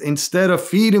shepherds, instead of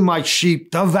feeding my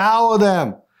sheep, devour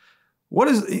them.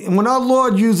 When our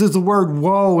Lord uses the word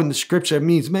woe in the scripture, it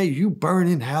means, may you burn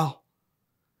in hell.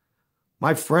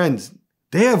 My friends,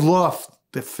 they have lost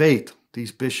their faith,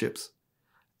 these bishops.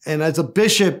 And as a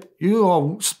bishop, you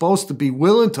are supposed to be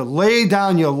willing to lay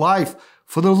down your life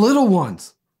for the little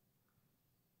ones.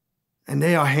 And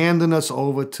they are handing us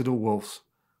over to the wolves.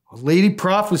 Our Lady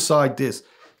prophesied this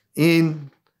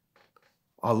in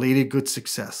Our Lady of Good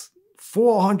Success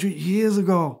 400 years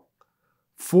ago.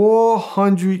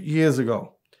 400 years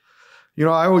ago. You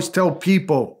know, I always tell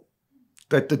people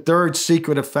that the third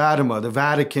secret of Fatima, the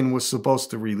Vatican was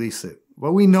supposed to release it.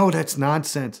 Well, we know that's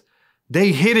nonsense.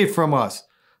 They hid it from us.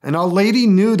 And Our Lady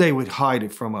knew they would hide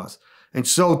it from us. And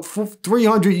so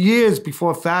 300 years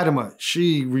before Fatima,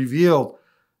 she revealed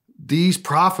these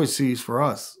prophecies for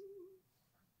us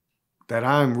that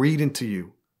I'm reading to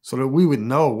you so that we would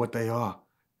know what they are.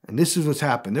 And this is what's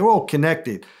happened. They're all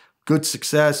connected. Good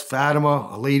Success, Fatima,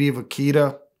 Our Lady of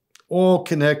Quito, all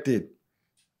connected.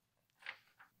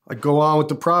 I go on with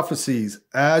the prophecies.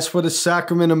 As for the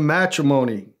Sacrament of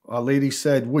Matrimony, Our Lady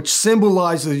said, which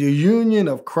symbolizes the union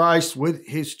of Christ with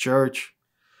his church,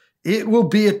 it will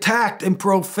be attacked and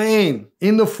profaned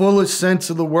in the fullest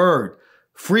sense of the word.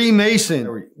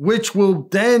 Freemasonry, which will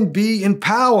then be in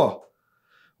power,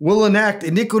 will enact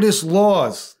iniquitous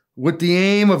laws with the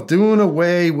aim of doing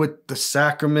away with the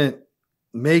sacrament,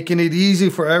 making it easy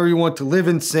for everyone to live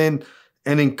in sin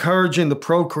and encouraging the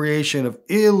procreation of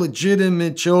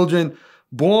illegitimate children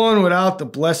born without the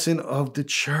blessing of the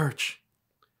church.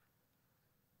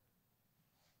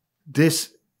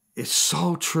 This is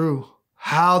so true.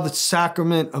 How the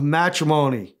Sacrament of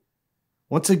Matrimony.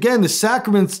 Once again, the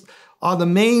sacraments are the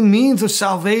main means of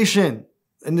salvation.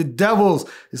 And the devil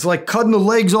is like cutting the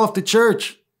legs off the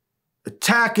church,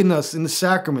 attacking us in the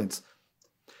sacraments.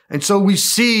 And so we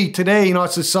see today in our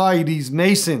society these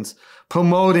Masons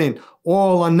promoting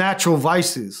all unnatural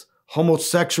vices,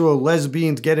 homosexual,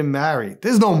 lesbians getting married.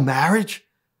 There's no marriage.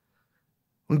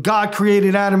 When God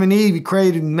created Adam and Eve, he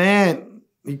created man.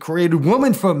 He created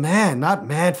woman for man, not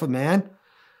man for man.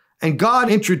 And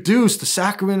God introduced the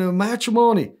Sacrament of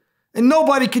Matrimony. And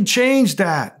nobody can change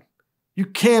that. You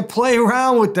can't play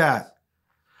around with that.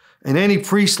 And any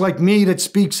priest like me that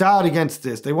speaks out against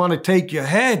this, they want to take your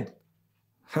head.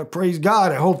 Praise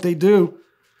God, I hope they do.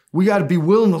 We got to be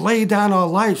willing to lay down our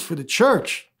lives for the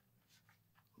church.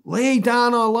 Lay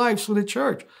down our lives for the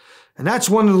church. And that's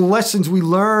one of the lessons we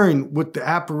learn with the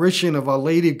apparition of Our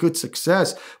Lady of Good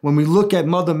Success when we look at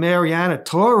Mother Mariana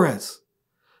Torres.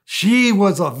 She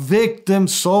was a victim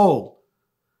soul.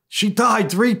 She died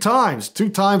 3 times. 2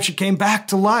 times she came back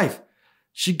to life.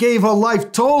 She gave her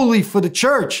life totally for the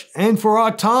church and for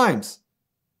our times.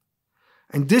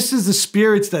 And this is the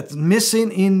spirits that's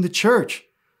missing in the church.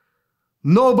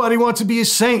 Nobody wants to be a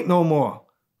saint no more.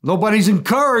 Nobody's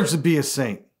encouraged to be a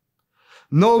saint.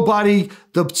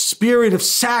 The spirit of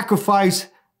sacrifice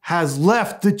has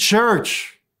left the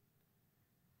church.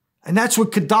 And that's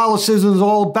what Catholicism is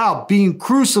all about, being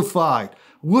crucified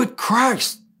with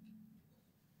Christ.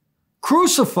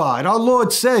 Crucified. Our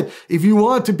Lord said, if you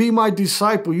want to be my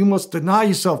disciple, you must deny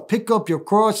yourself, pick up your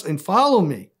cross and follow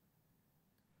me.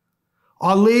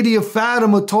 Our Lady of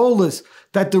Fatima told us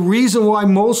that the reason why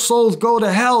most souls go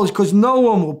to hell is because no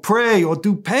one will pray or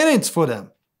do penance for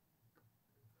them.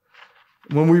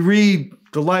 When we read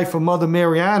the life of Mother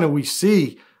Mariana, we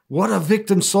see what a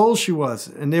victim soul she was.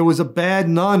 And there was a bad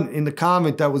nun in the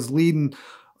convent that was leading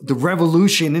the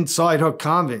revolution inside her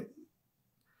convent.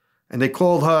 And they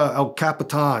called her El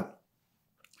Capitan.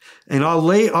 And our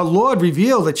Lord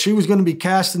revealed that she was going to be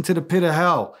cast into the pit of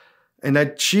hell and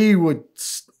that he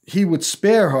would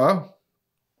spare her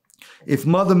if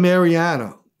Mother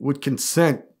Mariana would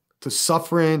consent to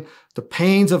suffering the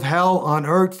pains of hell on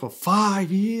earth for 5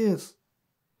 years.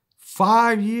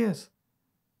 5 years.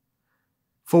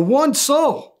 For one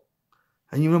soul.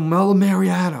 And you know, Mother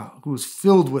Mariana, who was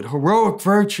filled with heroic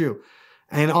virtue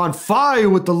and on fire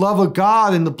with the love of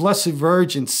God and the Blessed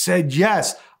Virgin, said,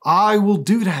 yes, I will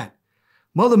do that.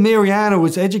 Mother Mariana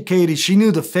was educated. She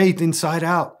knew the faith inside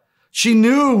out. She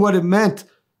knew what it meant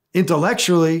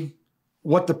intellectually,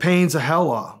 what the pains of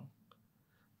hell are.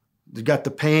 You got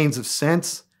the pains of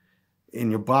sense in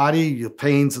your body, the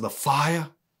pains of the fire.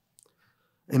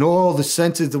 In all the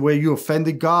senses, the way you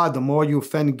offended God, the more you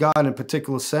offend God in a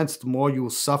particular sense, the more you will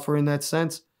suffer in that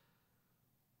sense.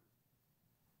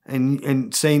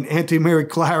 And St. Anthony Mary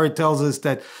Clara tells us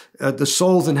that the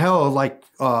souls in hell are like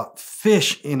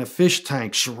fish in a fish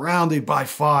tank surrounded by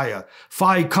fire.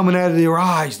 Fire coming out of their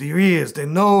eyes, their ears, their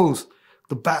nose,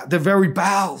 their very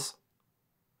bowels.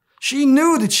 She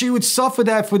knew that she would suffer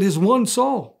that for this one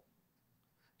soul.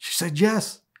 She said,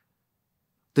 yes,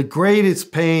 the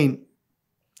greatest pain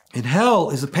in hell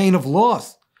is the pain of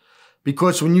loss.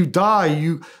 Because when you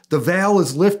die, the veil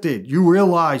is lifted. You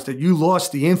realize that you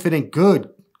lost the infinite good,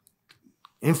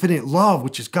 infinite love,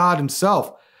 which is God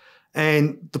himself.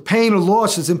 And the pain of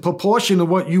loss is in proportion to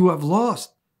what you have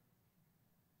lost.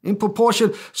 In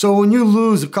proportion. So when you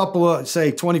lose a couple of,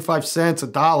 say, 25 cents,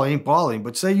 $1, ain't bothering.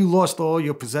 But say you lost all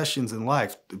your possessions in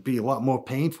life, it'd be a lot more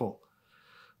painful.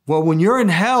 Well, when you're in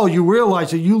hell, you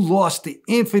realize that you lost the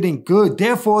infinite good.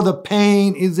 Therefore, the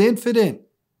pain is infinite.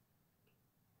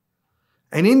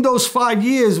 And in those 5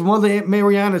 years, Mother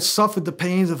Mariana suffered the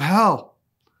pains of hell.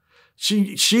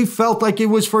 She felt like it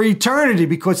was for eternity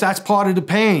because that's part of the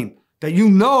pain, that you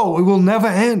know it will never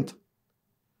end.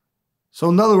 So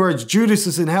in other words, Judas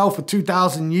is in hell for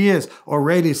 2,000 years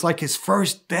already. It's like his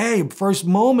first day, first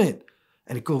moment.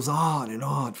 And it goes on and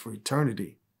on for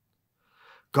eternity.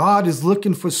 God is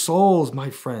looking for souls, my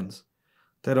friends,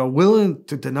 that are willing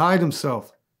to deny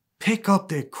themselves, pick up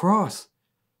their cross,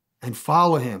 and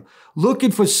follow him.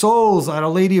 Looking for souls, Our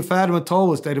Lady of Fatima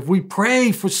told us that if we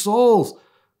pray for souls,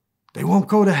 they won't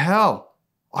go to hell.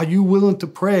 Are you willing to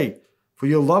pray for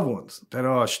your loved ones that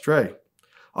are astray?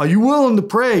 Are you willing to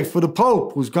pray for the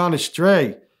Pope who's gone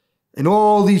astray and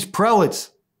all these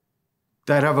prelates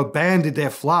that have abandoned their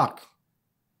flock?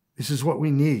 This is what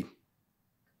we need.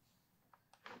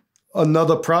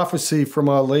 Another prophecy from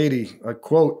Our Lady, I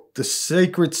quote, "The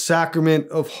sacred sacrament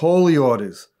of holy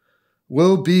orders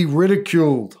will be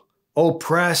ridiculed,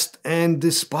 oppressed, and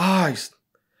despised.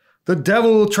 The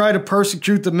devil will try to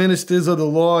persecute the ministers of the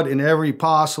Lord in every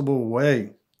possible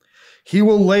way. He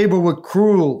will labor with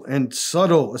cruel and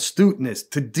subtle astuteness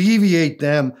to deviate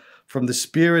them from the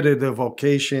spirit of their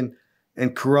vocation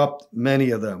and corrupt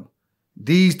many of them.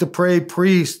 These depraved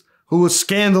priests who will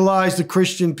scandalize the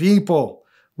Christian people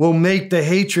will make the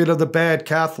hatred of the bad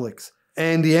Catholics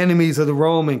and the enemies of the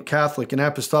Roman Catholic and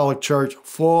Apostolic Church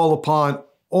fall upon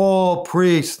all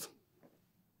priests.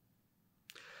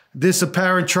 This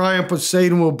apparent triumph of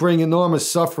Satan will bring enormous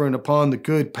suffering upon the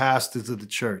good pastors of the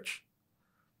church."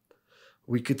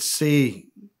 We could see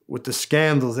with the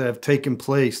scandals that have taken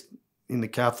place in the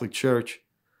Catholic Church,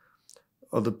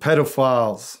 of the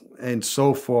pedophiles and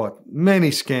so forth,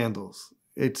 many scandals.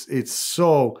 It's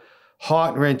so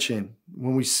heart-wrenching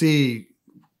when we see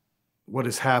what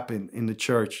has happened in the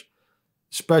church,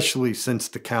 especially since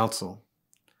the council.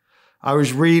 I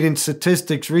was reading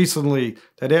statistics recently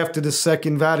that after the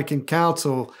Second Vatican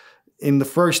Council, in the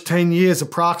first 10 years,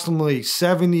 approximately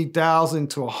 70,000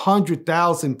 to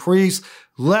 100,000 priests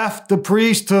left the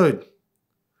priesthood,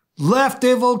 left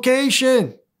their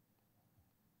vocation.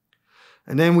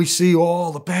 And then we see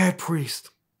all the bad priests.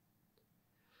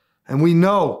 And we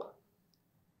know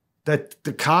that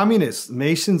the communists,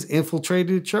 Masons,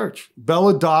 infiltrated the church.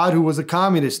 Bella Dodd, who was a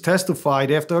communist,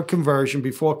 testified after her conversion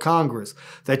before Congress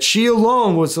that she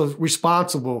alone was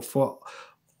responsible for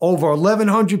over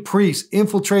 1,100 priests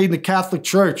infiltrating the Catholic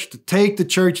Church to take the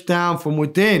church down from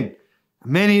within.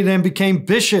 Many of them became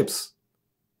bishops.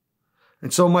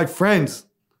 And so, my friends,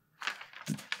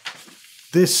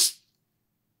 this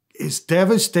is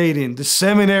devastating. The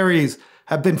seminaries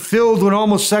have been filled with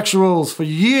homosexuals for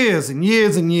years and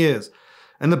years and years.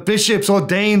 And the bishops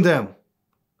ordained them,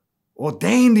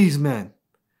 ordained these men.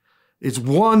 It's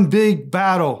one big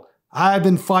battle. I've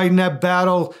been fighting that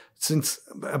battle since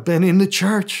I've been in the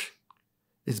church.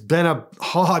 It's been a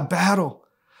hard battle.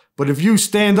 But if you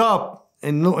stand up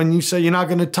and you say you're not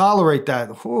going to tolerate that,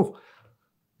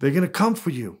 they're going to come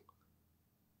for you.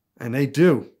 And they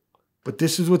do. But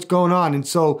this is what's going on. And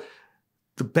so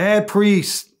the bad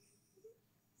priests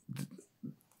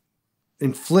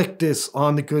inflict this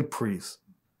on the good priests.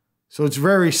 So it's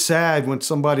very sad when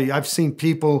I've seen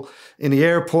people in the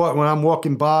airport when I'm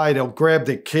walking by, they'll grab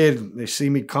their kid. They see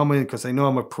me coming because they know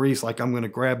I'm a priest, like I'm going to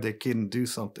grab their kid and do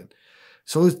something.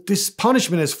 So this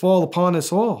punishment has fallen upon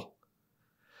us all.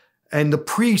 And the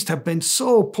priests have been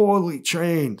so poorly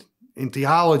trained in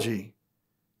theology.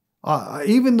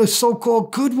 Even the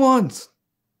so-called good ones.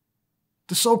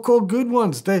 The so-called good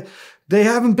ones, they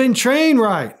haven't been trained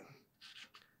right.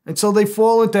 And so they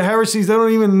fall into heresies. They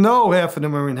don't even know half of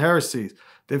them are in heresies.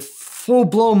 They're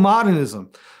full-blown modernism.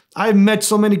 I've met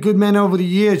so many good men over the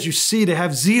years. You see, they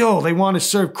have zeal. They want to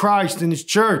serve Christ in his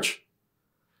church.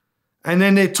 And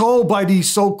then they're told by these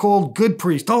so-called good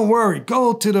priests, don't worry,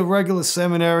 go to the regular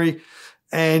seminary.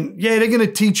 And yeah, they're going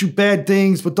to teach you bad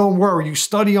things, but don't worry. You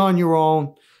study on your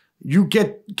own. You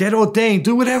get ordained.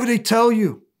 Do whatever they tell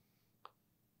you.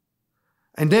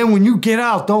 And then when you get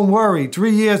out, don't worry.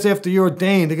 3 years after you're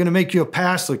ordained, they're going to make you a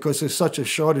pastor because there's such a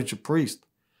shortage of priests.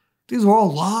 These are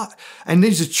all lies. And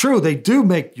these are true. They do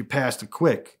make you pastor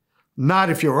quick. Not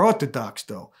if you're Orthodox,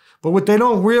 though. But what they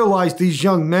don't realize, these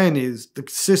young men, is the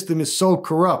system is so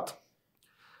corrupt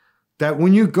that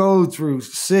when you go through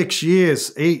 6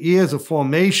 years, 8 years of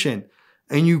formation,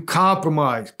 and you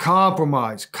compromise,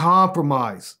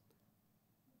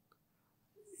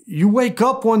 you wake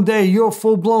up one day, you're a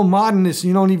full-blown modernist, and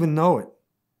you don't even know it.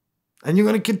 And you're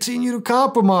going to continue to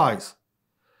compromise.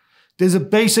 There's a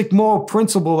basic moral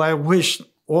principle I wish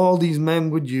all these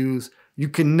men would use. You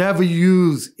can never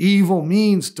use evil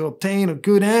means to obtain a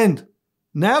good end.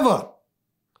 Never.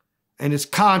 And it's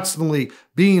constantly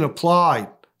being applied.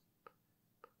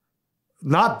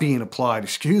 Not being applied,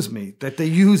 excuse me. That they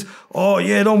use, oh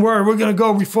yeah, don't worry, we're going to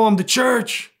go reform the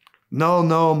church.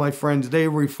 No, my friends, they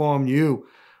reform you.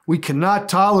 We cannot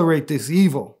tolerate this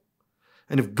evil.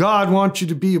 And if God wants you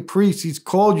to be a priest, he's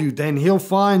called you, then he'll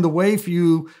find the way for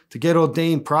you to get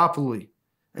ordained properly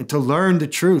and to learn the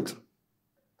truth.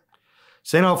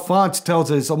 St. Alphonse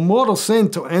tells us it's a mortal sin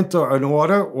to enter an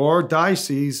order or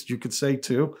diocese, you could say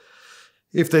too,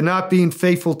 if they're not being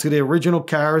faithful to the original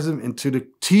charism and to the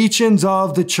teachings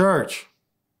of the church.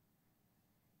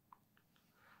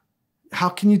 How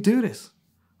can you do this?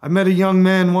 I met a young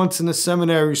man once in a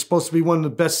seminary who's supposed to be one of the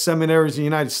best seminaries in the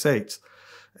United States.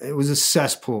 It was a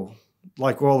cesspool,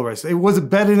 like all the rest. It wasn't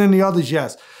better than the others,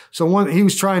 yes. So he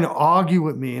was trying to argue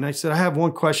with me, and I said, I have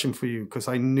one question for you, because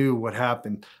I knew what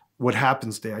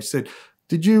happens there. I said,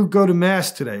 did you go to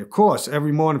Mass today? Of course,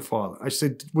 every morning, Father. I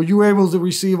said, were you able to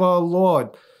receive our Lord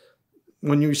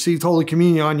when you received Holy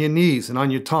Communion on your knees and on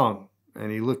your tongue?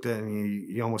 And he looked at me,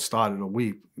 he almost started to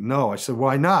weep. No. I said,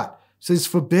 why not? He said, it's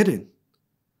forbidden.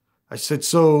 I said,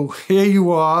 so here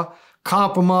you are,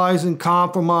 compromising.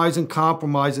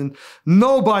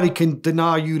 Nobody can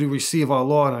deny you to receive our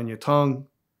Lord on your tongue,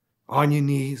 on your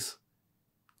knees.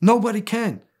 Nobody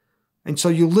can. And so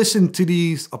you listen to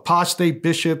these apostate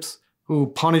bishops who will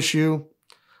punish you,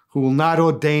 who will not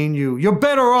ordain you. You're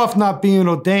better off not being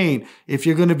ordained if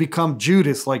you're going to become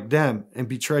Judas like them and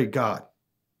betray God.